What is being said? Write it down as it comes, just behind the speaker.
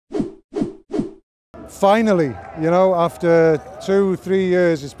Finally, you know, after 2-3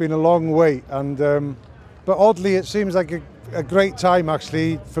 years, it's been a long wait, and but oddly, it seems like a great time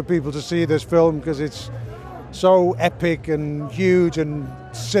actually for people to see this film because it's so epic and huge and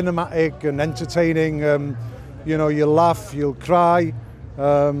cinematic and entertaining. You know, you'll laugh, you'll cry.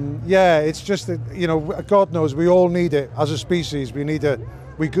 Yeah, it's just that, you know, God knows we all need it as a species. We need a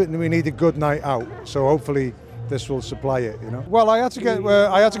good night out. So hopefully this will supply it. You know. Well, I had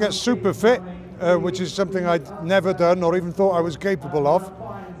to get super fit, which is something I'd never done or even thought I was capable of.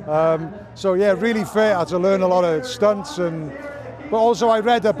 So yeah, really fit. I had to learn a lot of stunts, but also I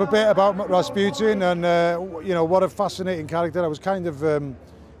read up a bit about Rasputin, and you know, what a fascinating character. I was kind of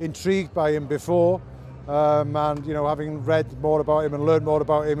intrigued by him before, and you know, having read more about him and learned more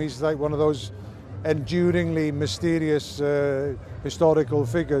about him, he's like one of those enduringly mysterious historical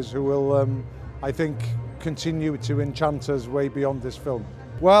figures who will, I think, continue to enchant us way beyond this film.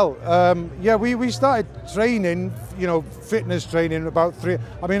 Well, yeah, we started training, you know, fitness training about 3.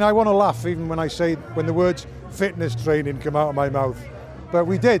 I mean, I want to laugh even when the words fitness training come out of my mouth, but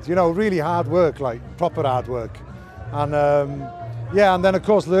we did, you know, really hard work, like proper hard work, and yeah, and then of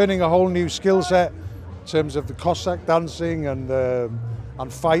course learning a whole new skill set in terms of the Cossack dancing and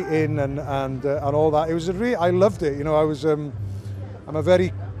fighting and all that. It was I loved it, you know. I'm a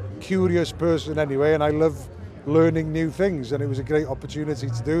very curious person anyway, and I love learning new things, and it was a great opportunity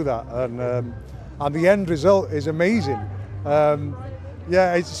to do that, and the end result is amazing.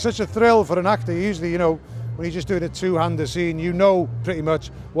 Yeah, it's such a thrill for an actor. Usually, you know, when you're just doing a two-hander scene, you know pretty much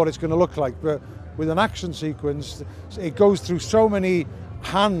what it's going to look like, but with an action sequence, it goes through so many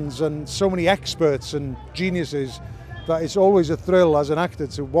hands and so many experts and geniuses that it's always a thrill as an actor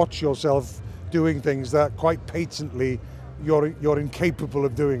to watch yourself doing things that quite patently you're incapable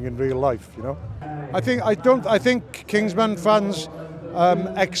of doing in real life, you know. I think Kingsmen fans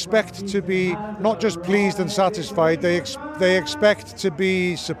expect to be not just pleased and satisfied. They expect to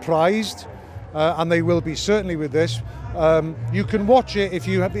be surprised, and they will be certainly with this. You can watch it if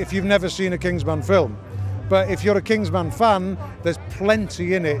you've never seen a Kingsman film, but if you're a Kingsman fan, there's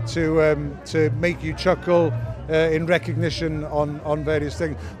plenty in it to make you chuckle in recognition on various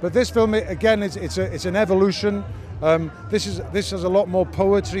things. But this film, again, it's an evolution. This has a lot more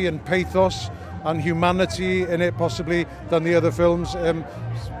poetry and pathos and humanity in it possibly than the other films.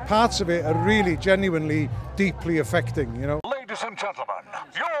 Parts of it are really genuinely deeply affecting, you know. Ladies and gentlemen,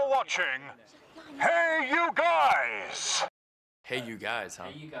 you're watching Hey You Guys! Hey You Guys, huh?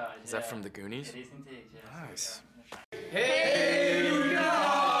 Hey You Guys, is that from the Goonies? It is indeed, yeah. Nice. Hey You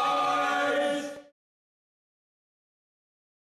Guys!